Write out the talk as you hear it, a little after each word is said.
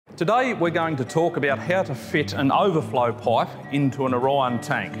Today we're going to talk about how to fit an overflow pipe into an Orion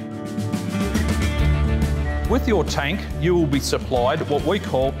tank. With your tank, you will be supplied what we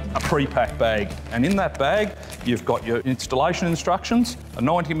call a pre-pack bag. And in that bag, you've got your installation instructions, a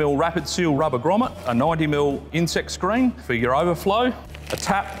 90mm rapid seal rubber grommet, a 90mm insect screen for your overflow, a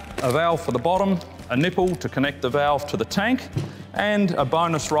tap, a valve for the bottom, a nipple to connect the valve to the tank, and a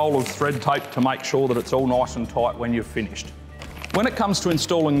bonus roll of thread tape to make sure that it's all nice and tight when you've finished. When it comes to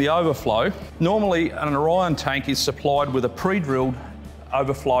installing the overflow, normally an Orion tank is supplied with a pre-drilled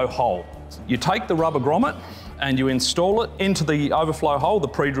overflow hole. You take the rubber grommet and you install it into the overflow hole, the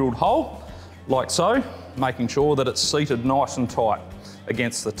pre-drilled hole, like so, making sure that it's seated nice and tight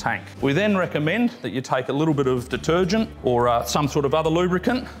against the tank. We then recommend that you take a little bit of detergent or some sort of other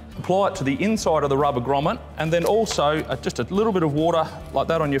lubricant, apply it to the inside of the rubber grommet, and then also just a little bit of water like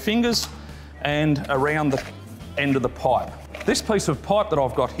that on your fingers and around the end of the pipe. This piece of pipe that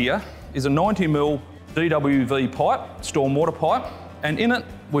I've got here is a 90mm DWV pipe, stormwater pipe, and in it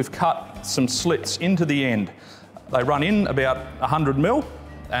we've cut some slits into the end. They run in about 100mm,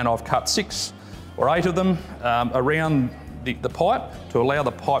 and I've cut 6 or 8 of them around the pipe to allow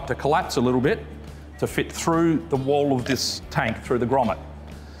the pipe to collapse a little bit to fit through the wall of this tank, through the grommet.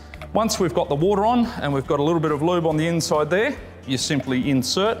 Once we've got the water on and we've got a little bit of lube on the inside there, you simply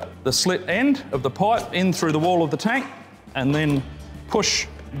insert the slit end of the pipe in through the wall of the tank and then push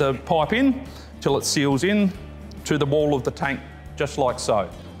the pipe in till it seals in to the wall of the tank, just like so.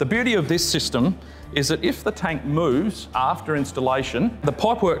 The beauty of this system is that if the tank moves after installation, the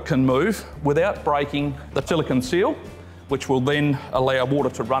pipework can move without breaking the silicone seal, which will then allow water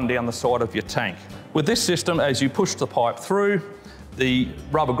to run down the side of your tank. With this system, as you push the pipe through, the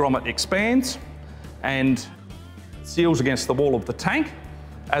rubber grommet expands and seals against the wall of the tank,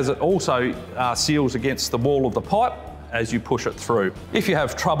 as it also seals against the wall of the pipe as you push it through. If you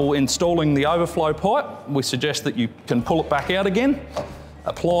have trouble installing the overflow pipe, we suggest that you can pull it back out again,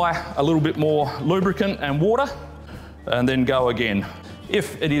 apply a little bit more lubricant and water, and then go again.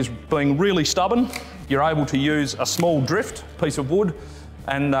 If it is being really stubborn, you're able to use a small drift piece of wood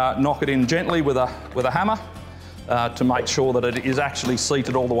and knock it in gently with a hammer to make sure that it is actually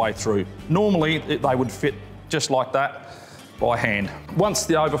seated all the way through. Normally, they would fit just like that by hand. Once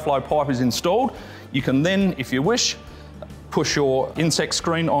the overflow pipe is installed, you can then, if you wish, push your insect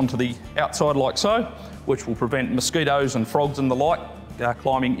screen onto the outside like so, which will prevent mosquitoes and frogs and the like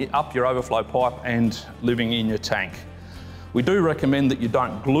climbing up your overflow pipe and living in your tank. We do recommend that you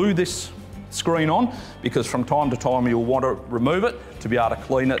don't glue this screen on, because from time to time you'll want to remove it to be able to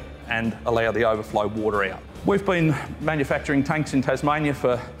clean it and allow the overflow water out. We've been manufacturing tanks in Tasmania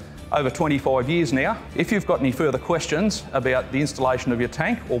for over 25 years now. If you've got any further questions about the installation of your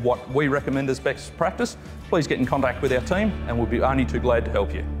tank or what we recommend as best practice, please get in contact with our team and we'll be only too glad to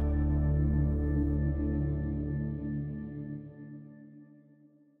help you.